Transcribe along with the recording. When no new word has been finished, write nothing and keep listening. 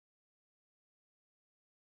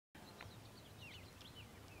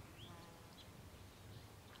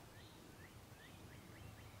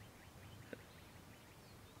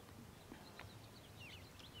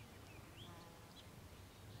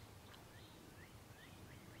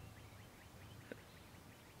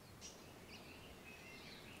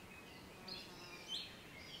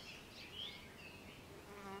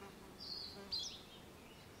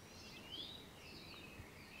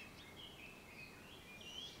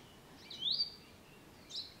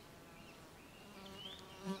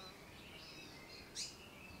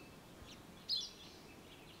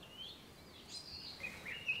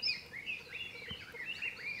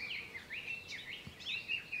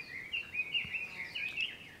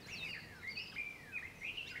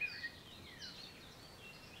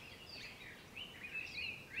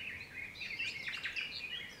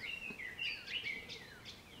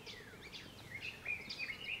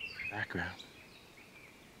background.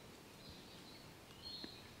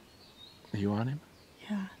 Are you on him?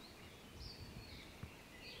 Yeah.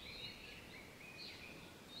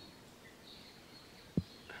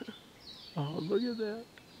 Oh, look at that.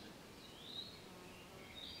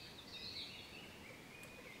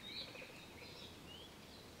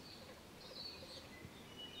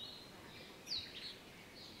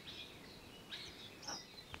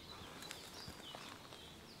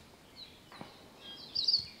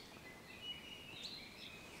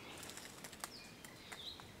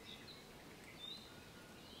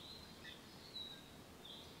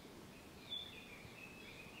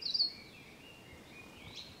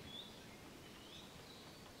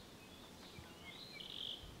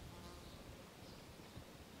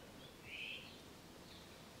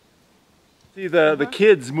 See the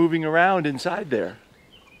kids moving around inside there.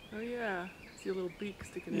 Oh yeah, I see a little beak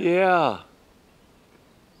sticking out. Yeah.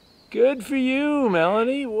 Good for you,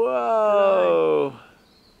 Melanie. Whoa.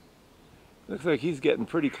 Looks like he's getting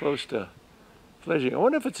pretty close to fledging. I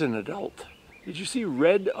wonder if it's an adult. Did you see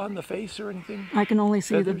red on the face or anything? I can only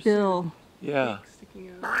see the bill. Yeah. Beak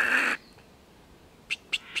sticking out.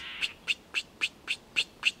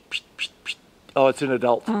 Oh, it's an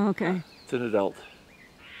adult. Oh, okay. It's an adult.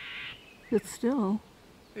 But still.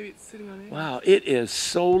 Maybe it's sitting on eggs. Wow, it is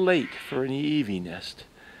so late for an Evie nest.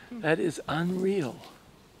 That is unreal.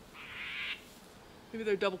 Maybe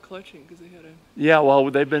they're double clutching because they had a... Yeah, well,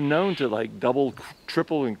 they've been known to like double,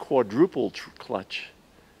 triple, and quadruple clutch.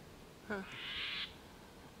 Huh.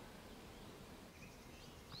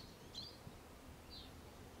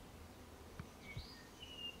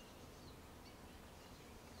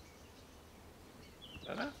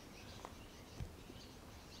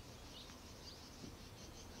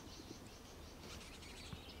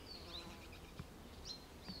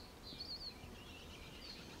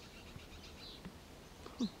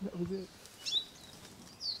 That was it.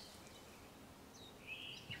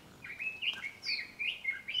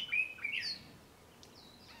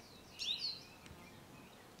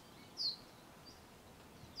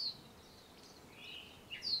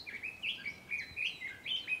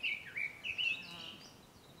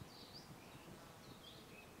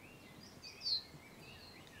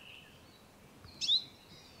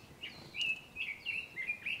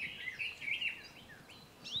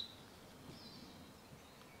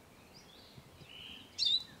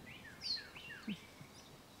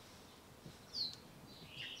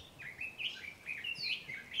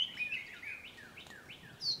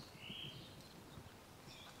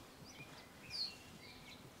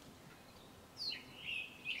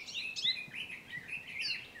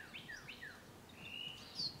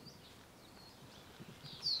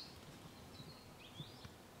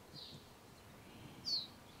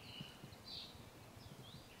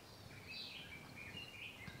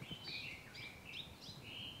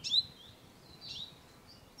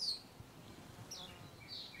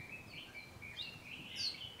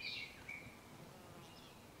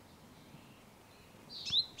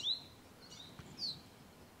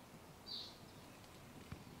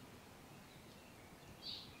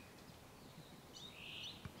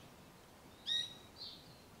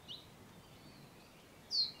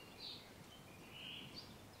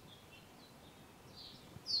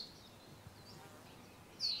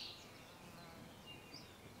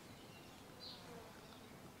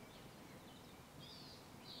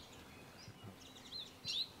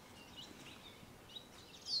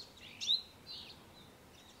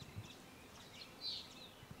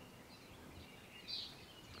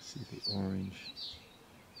 See the orange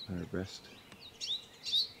on her breast.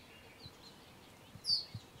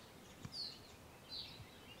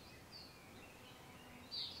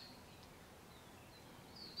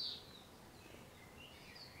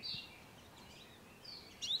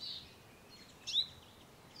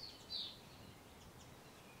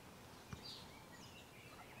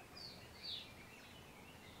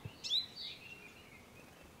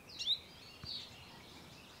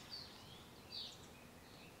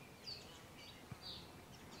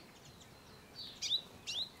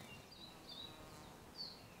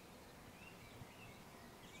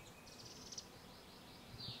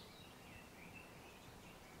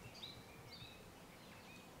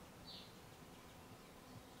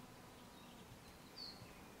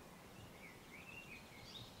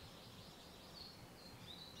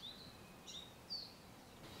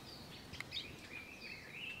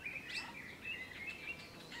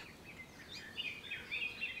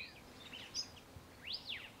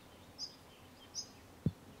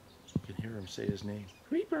 You can hear him say his name.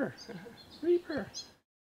 Creeper! Creeper!